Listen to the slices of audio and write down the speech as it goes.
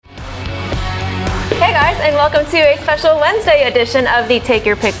guys, and welcome to a special Wednesday edition of the Take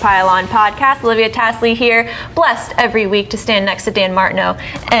Your Pick Pile On podcast. Olivia Tasley here, blessed every week to stand next to Dan Martineau.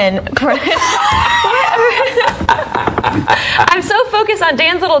 And I'm so focused on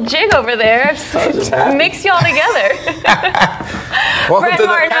Dan's little jig over there, mix y'all together. Welcome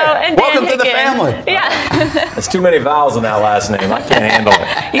to the family. Yeah. There's too many vowels in that last name. I can't handle it.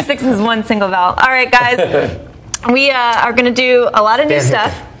 He sticks with one single vowel. All right, guys. We are going to do a lot of new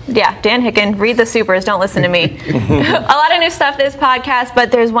stuff. Yeah, Dan Hicken. Read the supers. Don't listen to me. A lot of new stuff this podcast,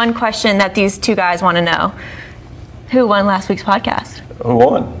 but there's one question that these two guys want to know. Who won last week's podcast? Who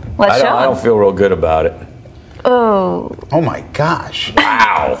won? Let's show I don't feel real good about it. Oh. Oh my gosh.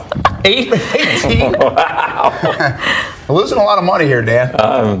 Wow. 18. Wow. We're losing a lot of money here, Dan.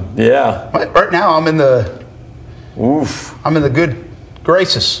 Yeah. Right now, I'm in the good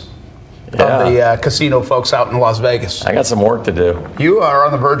graces of the casino folks out in Las Vegas. I got some work to do. You are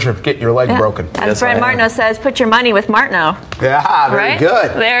on the verge of getting your leg broken. As Yes, Brent I am. Martineau says, put your money with Martineau. Yeah, very Right?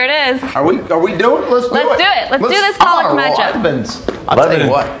 good. There it is. Are we doing it? Let's do it. Let's do this college matchup. I'll tell you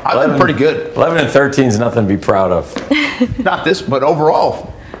what, I've been pretty good. 11 and 13 is nothing to be proud of. Not this, but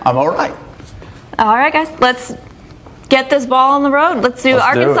overall, I'm all right. All right, guys. Let's get this ball on the road. Let's do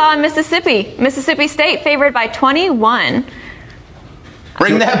Arkansas and Mississippi. Mississippi State favored by 21.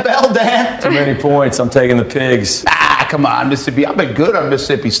 Ring that bell, Dan. Too many points. I'm taking the pigs. Come on, Mississippi. I've been good on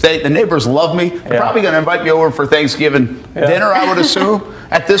Mississippi State. The neighbors love me. They're probably going to invite me over for Thanksgiving dinner, I would assume,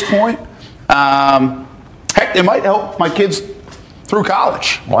 at this point. Heck, they might help my kids through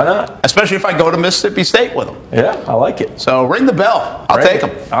college. Why not? Especially if I go to Mississippi State with them. Yeah, I like it. So ring the bell. I'll take them.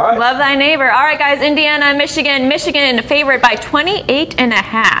 All right. Love thy neighbor. All right, guys. Indiana, Michigan. Michigan favored by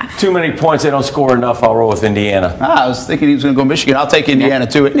 28.5. Too many points. They don't score enough. I'll roll with Indiana. I was thinking he was going to go Michigan. I'll take Indiana,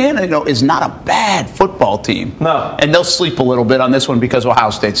 too. Indiana, is not a bad football team. No. And they'll sleep a little bit on this one because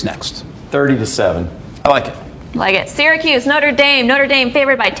Ohio State's next. 30-7. I like it. Like it. Syracuse, Notre Dame. Notre Dame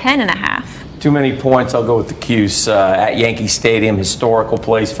favored by 10.5. Too many points. I'll go with the Cuse at Yankee Stadium, historical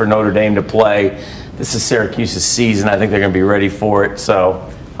place for Notre Dame to play. This is Syracuse's season. I think they're going to be ready for it, so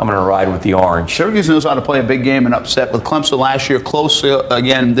I'm going to ride with the orange. Syracuse knows how to play a big game and upset with Clemson last year, close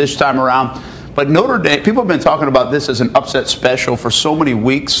again this time around. But Notre Dame, people have been talking about this as an upset special for so many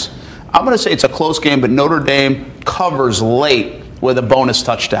weeks. I'm going to say it's a close game, but Notre Dame covers late with a bonus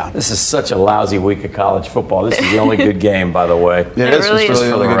touchdown. This is such a lousy week of college football. This is the only good game, by the way. It is. really It's is.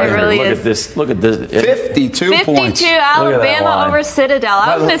 really, really Look good. really at is. this. Look at this. 52 points. 52 Alabama line. over Citadel. I was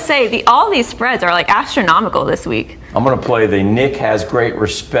By the- going to say, all these spreads are like astronomical this week. I'm going to play the Nick has great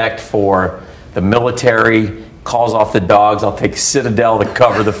respect for the military, calls off the dogs. I'll take Citadel to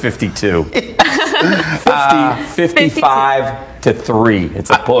cover the 52. 55-3. It's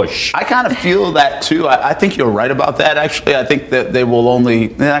a push. I kind of feel that too. I think you're right about that. Actually, I think that they're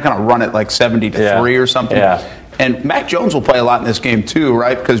not going to run it like 70-3 or something. Yeah. And Mac Jones will play a lot in this game too,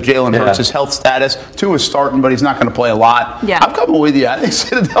 right? Because Jalen Hurts' his health status. Tua is starting, but he's not going to play a lot. Yeah. I'm coming with you. I think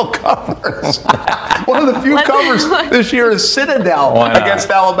Citadel covers. One of the few covers this year is Citadel against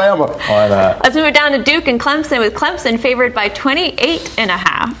Alabama. Why not? Let's move it down to Duke and Clemson, with Clemson favored by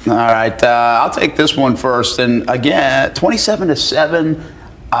 28.5. All right, I'll take this one first. And again, 27-7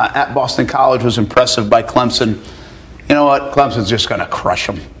 at Boston College was impressive by Clemson. You know what? Clemson's just going to crush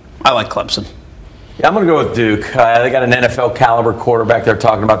them. I like Clemson. Yeah, I'm going to go with Duke. They got an NFL caliber quarterback. They're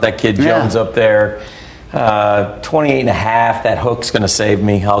talking about that kid Jones up there. 28.5. That hook's going to save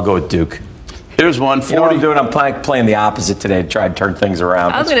me. I'll go with Duke. Here's one. You know what I'm doing? I'm playing the opposite today to try and turn things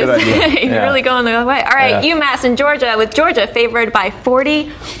around. I was That's a going to good idea. say, you're really going the other way. All right, UMass and Georgia, with Georgia favored by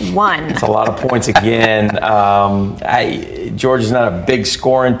 41. It's a lot of points again. Georgia's not a big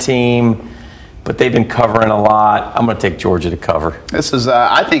scoring team, but they've been covering a lot. I'm going to take Georgia to cover. This is,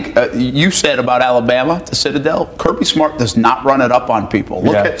 I think, you said about Alabama, the Citadel. Kirby Smart does not run it up on people.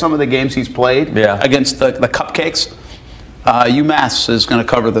 Look at some of the games he's played against the Cupcakes. UMass is going to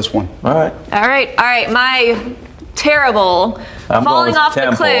cover this one. All right. All right. My terrible I'm falling going with off the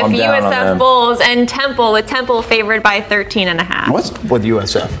Temple. cliff I'm down on USF them. Bulls, and Temple, with Temple favored by 13.5. What's up with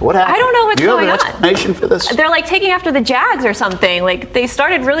USF? What happened? I don't know what's Do you going have an on. explanation for this? They're like taking after the Jags or something. Like, they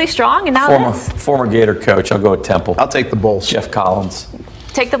started really strong, and now this. Former Gator coach. I'll go with Temple. I'll take the Bulls. Jeff Collins.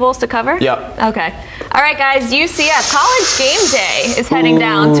 Take the Bulls to cover? Yep. Okay. All right, guys. UCF College Game Day is heading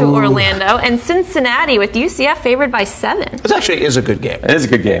down to Orlando, and Cincinnati with UCF favored by 7. This actually is a good game. It is a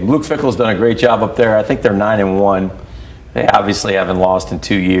good game. Luke Fickell's done a great job up there. I think they're 9-1. They obviously haven't lost in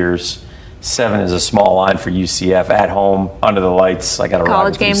 2 years. 7 is a small line for UCF at home under the lights. I got to ride with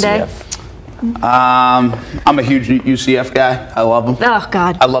College Game Day. UCF. I'm a huge UCF guy. I love them. Oh,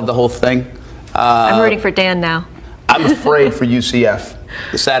 God. I love the whole thing. I'm rooting for Dan now. I'm afraid for UCF.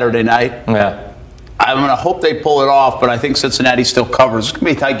 The Saturday night. Yeah. I'm going to hope they pull it off, but I think Cincinnati still covers. It's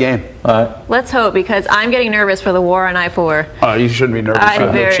going to be a tight game. Let's hope, because I'm getting nervous for the war on I-4. Oh, you shouldn't be nervous.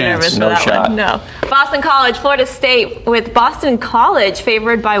 I'm very no nervous for No that shot. one. No. Boston College, Florida State, with Boston College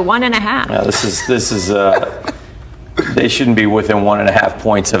favored by 1.5. Now, this is they shouldn't be within 1.5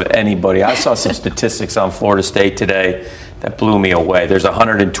 points of anybody. I saw some statistics on Florida State today that blew me away. There's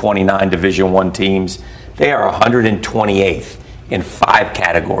 129 Division I teams. They are 128th in 5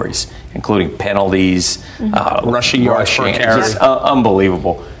 categories, including penalties, rushing yards per carry. Just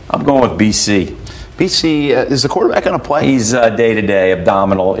unbelievable. I'm going with BC. BC, is the quarterback going to play? He's a day-to-day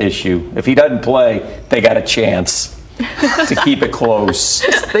abdominal issue. If he doesn't play, they got a chance to keep it close.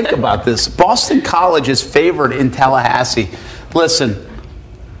 Think about this. Boston College is favored in Tallahassee. Listen,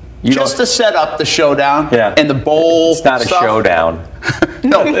 just to set up the showdown and the bowl It's not stuff. a showdown.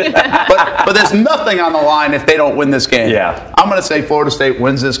 No, but there's nothing on the line if they don't win this game. Yeah. I'm going to say Florida State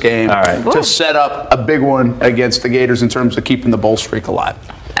wins this game All right. to set up a big one against the Gators in terms of keeping the bowl streak alive.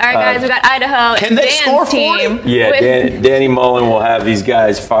 All right, guys, we got Idaho. Can they Dan's score 40? team. Yeah, Danny Mullen will have these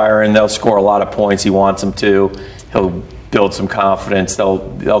guys firing. They'll score a lot of points. He wants them to. He'll build some confidence.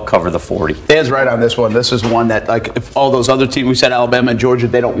 They'll cover the 40. Dan's right on this one. This is one that, like, if all those other teams, we said Alabama and Georgia,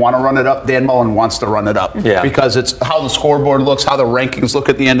 they don't want to run it up. Dan Mullen wants to run it up. Yeah. Because it's how the scoreboard looks, how the rankings look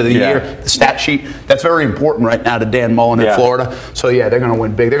at the end of the year, the stat sheet. That's very important right now to Dan Mullen in Florida. So, yeah, they're going to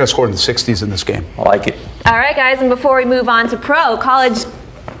win big. They're going to score in the 60s in this game. I like it. All right, guys, and before we move on to pro, college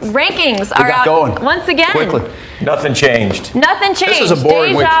rankings are out going. once again. Quickly. Nothing changed. Nothing changed. This is a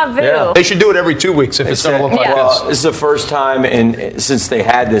boring week. Deja vu. Yeah. They should do it every 2 weeks if it's going to look like Well, this. this is the first time since they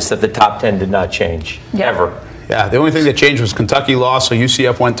had this that the top 10 did not change. Yeah. Ever. Yeah, the only thing that changed was Kentucky lost, so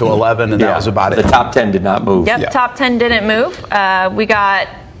UCF went to 11, and that was about it. The top 10 did not move. Yep, Yeah. top 10 didn't move. We got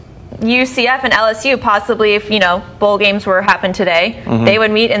UCF and LSU, possibly if, bowl games were happen today, they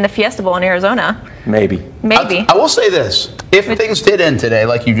would meet in the Fiesta Bowl in Arizona. Maybe. Maybe. I will say this. If things did end today,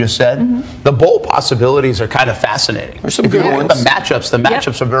 like you just said, the bowl possibilities are kind of fascinating. There's some If you good look at ones. the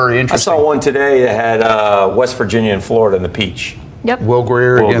matchups are very I interesting. saw one today that had West Virginia and Florida in the Peach. Yep. Will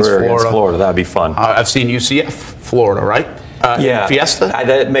Greer against Florida. That'd be fun. I've seen UCF, Florida, right? Fiesta?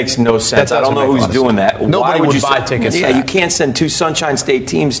 That makes no sense. That I don't doesn't know make a who's lot of doing sense. that. Nobody Why would you buy send- tickets to Yeah, that. you can't send 2 Sunshine State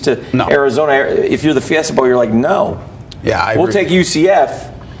teams to No. Arizona. If you're the Fiesta Bowl, you're like, no. Yeah, I We'll agree. take UCF,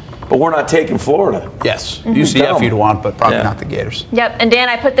 but we're not taking Florida. Yes, UCF Dumb. you'd want, but probably Yeah. not the Gators. Yep, and Dan,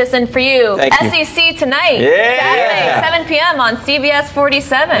 I put this in for you. Thank you. SEC tonight, Yeah. Saturday, 7 p.m. on CBS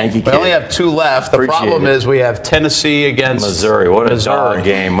 47. Thank you, We kid. only have 2 left. The Appreciate problem it. is we have Tennessee against Missouri. What a Missouri. dog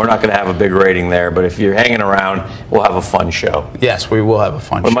game. We're not going to have a big rating there, but if you're hanging around, we'll have a fun show. Yes, we will have a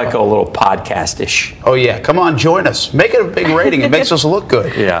fun We show. might go a little podcast-ish. Oh, yeah. Come on, join us. Make it a big rating. It makes us look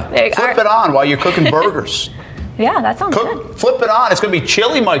good. Yeah. Flip it on while you're cooking burgers. Yeah, that sounds good. Flip it on. It's going to be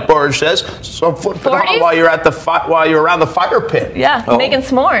chilly, Mike Burge says. So flip it on 40s? while you're at while you're around the fire pit. Yeah, Oh. making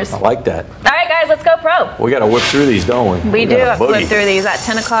s'mores. I like that. All right, guys, let's go pro. We got to whip through these, don't we? We do gotta have to flip boogie. through these. That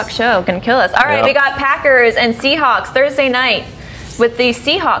 10 o'clock show can kill us. All right, Yeah. we got Packers and Seahawks Thursday night with the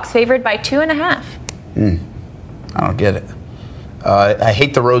Seahawks favored by 2.5. I don't get it. I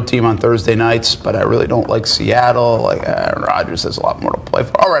hate the road team on Thursday nights, but I really don't like Seattle. Like Aaron Rodgers has a lot more to play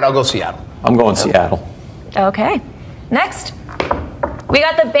for. All right, I'll go Seattle. I'm going Seattle. Okay. Next, we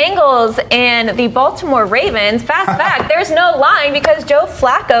got the Bengals and the Baltimore Ravens. Fast fact, there's no line because Joe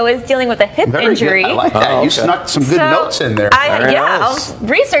Flacco is dealing with a hip Very injury. good. I like that. Oh, You okay. snuck some good notes in there. Very I nice. was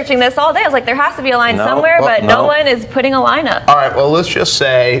researching this all day. I was like, there has to be a line No, somewhere, well, but no no. one is putting a line up. All right, well, let's just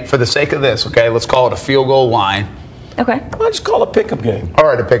say, for the sake of this, okay, let's call it a field goal line. Okay. I'll just call it a pick-up game. All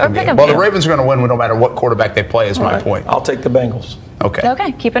right, a pick 'em pick game. 'em Well, the game. Ravens are going to win no matter what quarterback they play, is my All right. point. I'll take the Bengals. Okay.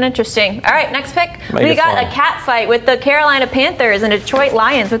 Okay, keep it interesting. All right, next pick. Make We it got fun. a cat fight with the Carolina Panthers and Detroit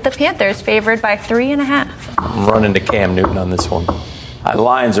Lions with the Panthers favored by 3.5. I'm running to Cam Newton on this one.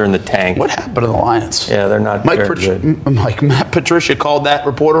 Lions are in the tank. What happened to the Lions? Yeah, they're not very good. Matt Patricia called that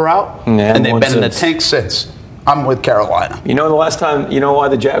reporter out, Yeah, and they've one been in the since. tank since. I'm with Carolina. You know the last time, you know why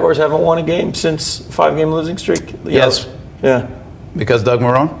the Jaguars haven't won a game since 5-game losing streak? Yes. Yeah. Because Doug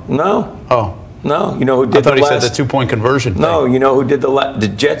Marrone? No. Oh, No. You know who did I thought the he last? said the 2-point conversion thing. No. You know who did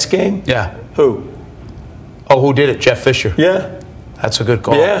the Jets game? Yeah. Who? Oh, who did it? Jeff Fisher. Yeah. That's a good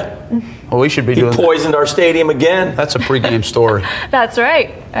call. Yeah. Well, we should be He doing that. poisoned our stadium again. That's a pregame story. That's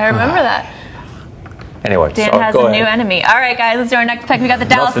right. I remember that. Anyway, Dan so has go a new ahead. enemy. All right, guys, let's do our next pick. We got the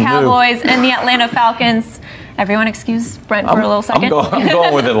Dallas Nothing new. Cowboys and the Atlanta Falcons. Everyone excuse Brent for a little second. I'm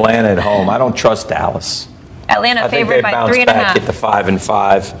going with Atlanta at home. I don't trust Dallas. Atlanta I think favored they by bounce 3.5. back, get to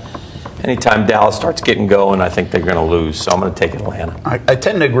 5-5. Anytime Dallas starts getting going, I think they're going to lose. So I'm going to take Atlanta. I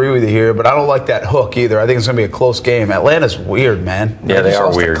tend to agree with you here, but I don't like that hook either. I think it's going to be a close game. Atlanta's weird, man. Yeah, they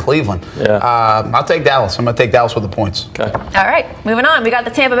are weird. Cleveland. Yeah. I'll take Dallas. I'm going to take Dallas with the points. Okay. All right, moving on. We got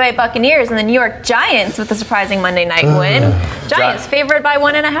the Tampa Bay Buccaneers and the New York Giants with the surprising Monday night win. Giants favored by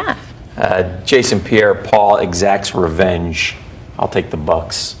 1.5. Jason Pierre-Paul exacts revenge. I'll take the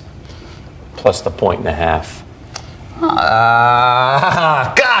Bucs plus the 1.5.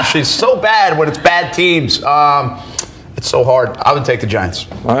 Gosh, it's so bad when it's bad teams. It's so hard. I would take the Giants.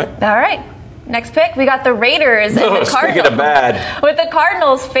 All right. All right. Next pick, we got the Raiders and the Cardinals. Speaking of bad. With the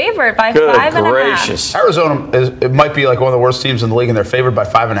Cardinals favored by Good 5.5. gracious. Arizona it might be like one of the worst teams in the league, and they're favored by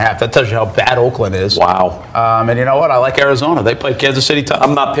 5.5. That tells you how bad Oakland is. Wow. And you know what? I like Arizona. They played Kansas City tough.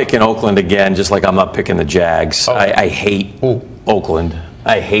 I'm not picking Oakland again, just like I'm not picking the Jags. Oh. I hate Oakland.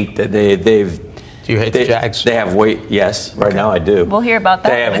 I hate that Do you hate the Jags? They have yes, right now I do. We'll hear about that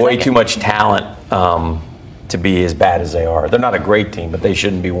They in have a way second. too much talent to be as bad as they are. They're not a great team, but they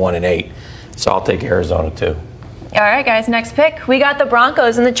shouldn't be 1-8. So I'll take Arizona too. All right, guys, next pick. We got the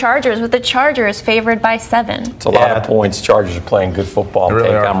Broncos and the Chargers with the Chargers favored by 7. It's a lot of points. Chargers are playing good football. They really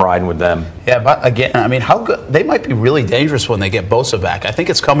are. I'm riding with them. Yeah, but again, I mean, how good? They might be really dangerous when they get Bosa back. I think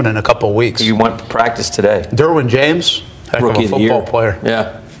it's coming in a couple of weeks. You went to practice today. Derwin James, heck Rookie of a of the football year. player.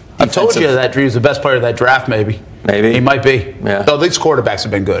 Yeah. I told you that he was the best player of that draft, maybe. Maybe. He might be. Yeah. Though these quarterbacks have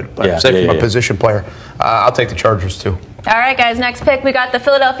been good. But Yeah, say from yeah. a position player, I'll take the Chargers too. All right, guys, next pick. We got the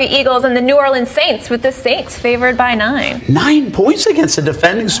Philadelphia Eagles and the New Orleans Saints with the Saints favored by 9. 9 points against the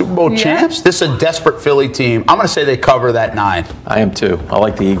defending Super Bowl champs? This is a desperate Philly team. I'm going to say they cover that 9. I am too. I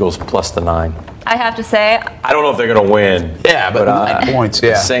like the Eagles plus the 9. I have to say, I don't know if they're going to win. Yeah, but 9 points,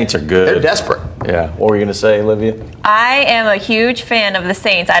 yeah. The Saints are good. They're desperate. Yeah. What were you going to say, Olivia? I am a huge fan of the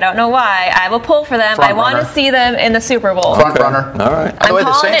Saints. I don't know why. I have a pull for them. Front I want runner. to see them in the Super Bowl. Front runner. All right. By the way, I'm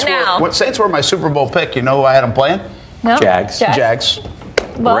the calling Saints it now. Saints were my Super Bowl pick. You know who I had them playing? No? Jags. Jags.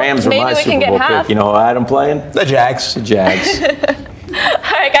 Well, Rams are maybe my we Super can get Bowl half. pick. You know who I had them playing? The Jags. The Jags.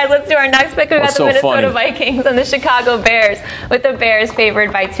 All right, guys, let's do our next pick. We got What's the so Minnesota funny? Vikings and the Chicago Bears with the Bears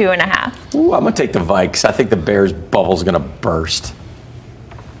favored by 2.5. Ooh, I'm going to take the Vikes. I think the Bears' bubble's going to burst.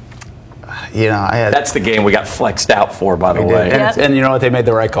 You know, I had. That's the game we got flexed out for, by the way. Yep. And you know what? They made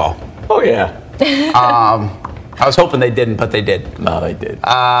the right call. Oh, yeah. I was hoping they didn't, but they did. No, they did.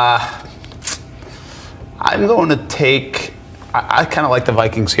 I'm going to take. I kind of like the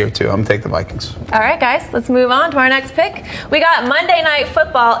Vikings here too. I'm going to take the Vikings. All right, guys, let's move on to our next pick. We got Monday Night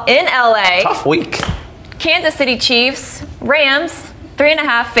Football in LA. Tough week. Kansas City Chiefs, Rams,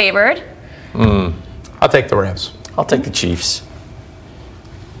 3.5 favored. I'll take the Rams. I'll take the Chiefs.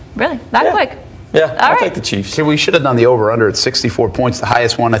 Really? That quick? Yeah, I'll right. take the Chiefs. See, we should have done the over/under at 64 points, the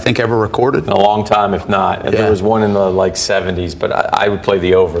highest one I think ever recorded. In a long time, if not. And Yeah. there was one in the 70s, but I would play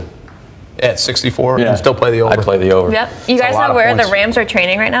the over. Yeah, at 64, and still play the over. I'd play the over. Yep. You It's a guys lot know of where points. the Rams are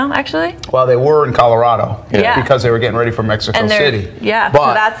training right now, actually? Well, they were in Colorado Yeah. because they were getting ready for Mexico And they're, City. yeah,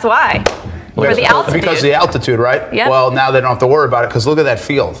 but that's why. For the altitude. Because of the altitude, right? Yep. Well, now they don't have to worry about it because look at that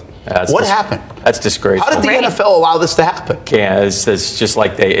field. What happened? That's disgraceful. How did the Rain. NFL allow this to happen? Yeah, it's just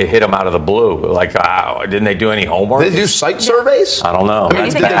like it hit them out of the blue. Like, didn't they do any homework? Did they do site surveys? I don't know. I mean,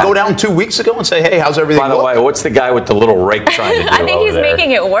 That's did they bad. go down 2 weeks ago and say, hey, how's everything By the look? way, what's the guy with the little rake trying to do I think over he's there?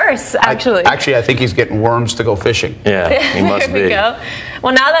 making it worse, actually. Actually, I think he's getting worms to go fishing. Yeah, he must there we be. go.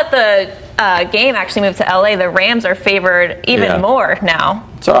 Well, now that the game actually moved to LA, the Rams are favored even Yeah. more now,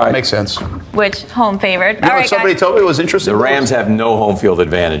 It's all right. Makes sense. which home favored. You know what somebody told me was interesting? The Rams have no home field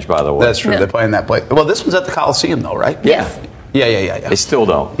advantage, by the way. That's true. Yeah. They're playing that play. Well, this one's at the Coliseum, though, right? Yes. Yeah. They still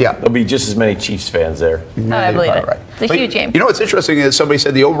don't. Yeah. There'll be just as many Chiefs fans there. Oh, I believe it. Right. It's a huge game. You know what's interesting is somebody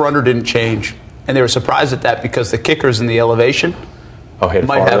said the over/under didn't change, and they were surprised at that because the kickers in the elevation Oh, hit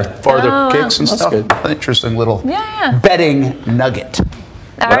might farther. have farther Oh, kicks and That's stuff. good. An interesting little Yeah. betting nugget.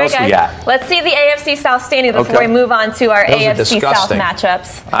 All What right, else we guys. got? Let's see the AFC South standings before Okay. we move on to our Those are AFC South disgusting.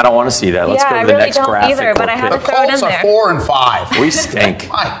 matchups. I don't want to see that. Let's Yeah, go to I the really next don't graphic. either, but I real had The quick. to throw it Colts in are there. 4 and 5. We stink.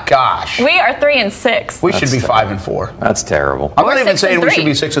 My gosh. We are 3 and 6. We should be That's 5 and 4. That's terrible. I'm Or not even 6 and saying we 3. should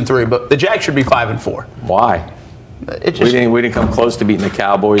be 6 and 3, but the Jags should be 5 and 4. Why? It just We didn't come close to beating the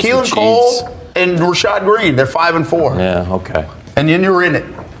Cowboys, the Keelan Chiefs. Cole and Rashad Green, they're 5 and 4. Yeah, okay. And then you're in it.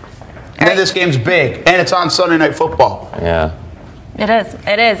 And then right. this game's big, and it's on Sunday Night Football. Yeah. It is.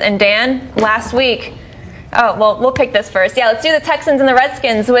 It is. And Dan, last week. Oh, well, we'll pick this first. Yeah, let's do the Texans and the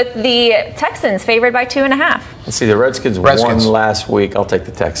Redskins with the Texans favored by 2.5. Let's see, the Redskins Redskins. won last week. I'll take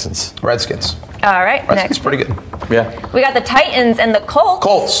the Texans. Redskins. All right, Redskins next. pretty good. Yeah. We got the Titans and the Colts.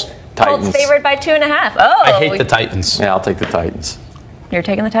 Colts. Titans. Colts favored by 2.5. Oh, I hate the Titans. Yeah, I'll take the Titans. You're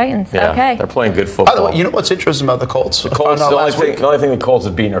taking the Titans. Yeah, Okay. they're playing good football. By the way, you know what's interesting about the Colts? the only thing the Colts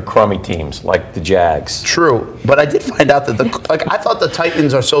have beaten are crummy teams like the Jags. True, but I did find out that I thought the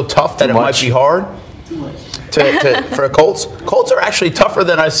Titans are so tough that it might be hard for Colts. Colts are actually tougher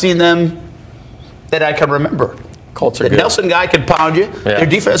than I've seen them that I can remember. Colts are the good. Nelson guy can pound you. Yeah. Their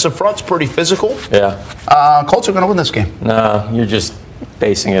defensive front's pretty physical. Yeah. Colts are going to win this game. No, you're just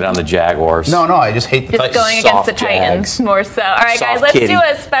basing it on the Jaguars. No, I just hate the Just Titans. going against the Soft Titans Jags. more so. All right, guys, Soft let's kitty. do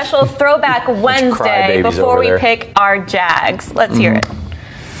a special Throwback Wednesday crybabies before over we there. pick our Jags. Let's hear it.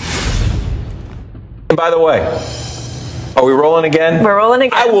 And by the way, are we rolling again? We're rolling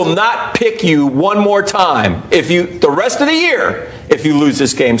again. I will not pick you one more time the rest of the year if you lose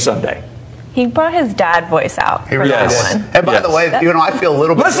this game Sunday. He brought his dad voice out He for really that did. one. And by the way, I feel a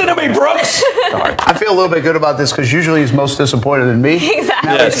little bit. Listen to me, Brooks. Sorry. I feel a little bit good about this because usually he's most disappointed in me. Exactly.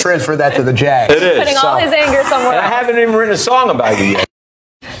 Now Yes. he's transferred that to the Jags. It is. Putting all his anger somewhere And I else. haven't even written a song about you yet.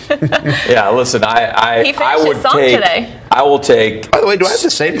 Yeah, listen, I He finished I would his song take. today. I will take. By the way, do I have the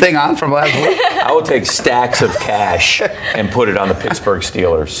same thing on from last week? I will take stacks of cash and put it on the Pittsburgh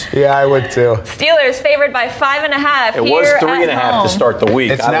Steelers. Yeah, I would too. Steelers favored by 5.5 It here was at 3.5 home. to start the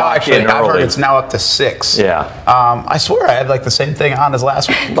week. It's I now locked actually, in I've heard early. it's now up to 6. Yeah. I swear I had like the same thing on as last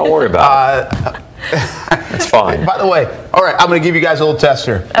week. Don't worry about it. It's fine. By the way, all right, I'm going to give you guys a little test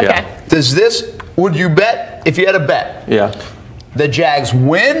here. Okay. Yeah. Would you bet, if you had a bet, Yeah. the Jags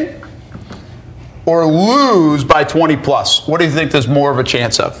win or lose by 20 plus? What do you think there's more of a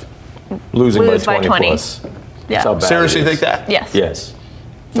chance of? Losing Lose by by 20 20. plus. Yeah. That's how bad Seriously it is. think that? Yes. Yes.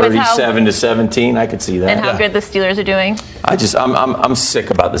 With how- 37 to 17, I could see that. And how Yeah. good the Steelers are doing. I'm sick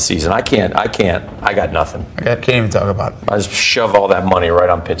about the season. I got nothing. I can't even talk about it. I just shove all that money right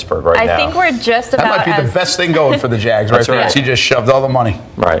on Pittsburgh right now. I think we're just That about might be as the best thing going for the Jags right That's there. right. is He just shoved all the money.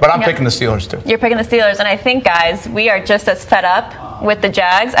 Right. But I'm Yep. picking the Steelers too. You're picking the Steelers, and I think, guys, we are just as fed up with the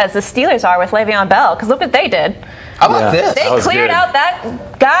Jags as the Steelers are with Le'Veon Bell, because look what they did. How about Yeah. this? They That was cleared good. out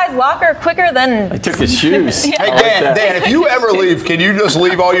that guy's locker quicker than... I took his shoes. Yeah. Hey, I like Dan, that. Dan, if you ever leave, can you just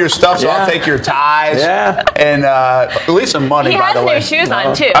leave all your stuff so I'll Yeah. take your ties? Yeah. And at least some money, He by has the way. new shoes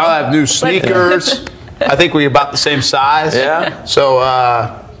on, too. I'll have new sneakers. I think we're about the same size. Yeah. So,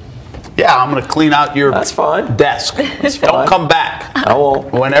 yeah, I'm going to clean out your That's fine. desk. fine. Don't come back I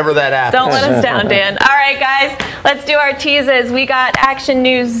won't. whenever that happens. Don't let us down, Dan. All right, guys, let's do our teases. We got action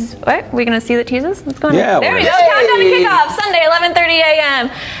news. What? We going to see the teases? What's going Yeah, on? There we're we go. gonna- Countdown to kickoff, Sunday, 11:30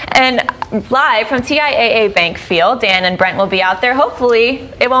 a.m. And live from TIAA Bank Field, Dan and Brent will be out there. Hopefully,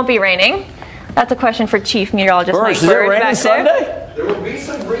 it won't be raining. That's a question for Chief Meteorologist Burge, Mike is it Burge raining back Sunday? there. There will be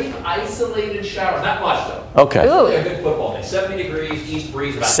some brief isolated showers, not much though. Okay. Ooh. A good football day. 70 degrees, east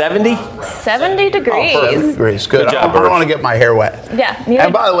breeze about 70? 10 miles per hour. 70 degrees. Perfect degrees. Good. Good job, I don't Burge. want to get my hair wet. Yeah. neither-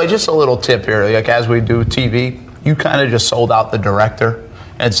 And by the way, just a little tip here. Like as we do TV, you kind of just sold out the director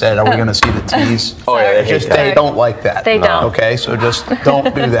and said, "Are we going to see the tees?" Oh, yeah, they hate Just that. they don't like that. They don't. Okay, so just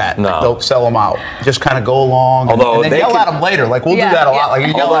don't do that. No. Don't sell them out. Just kind of go along. Although and then they yell could- at them later. Like we'll Yeah, do that a yeah. lot. Like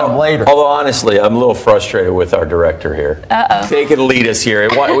you yell at them later. Although honestly, I'm a little frustrated with our director here. Uh-oh. They could lead us here.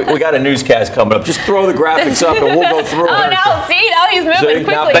 We got a newscast coming up. Just throw the graphics up and we'll go through Oh, it. no. See, now he's moving See,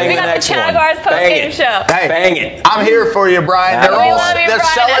 quickly. now bang We the got next the one. Jaguars Bang post-game it. show. Hey, Bang it. I'm here for you, Brian. They're We all love you, they're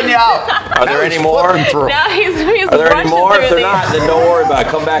Brian. selling you out. Are there Now any he's more? flipping through. Now he's Are there any rushing more? through If they're these. not, then don't worry about it.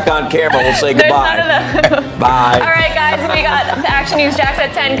 Come back on camera. We'll say There's goodbye. none of them. Bye. All right, guys, we got the Action News Jacks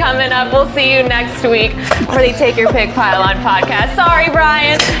at 10 coming up. We'll see you next week for the Take Your Pick Pile On podcast. Sorry,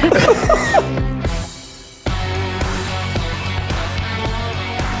 Brian.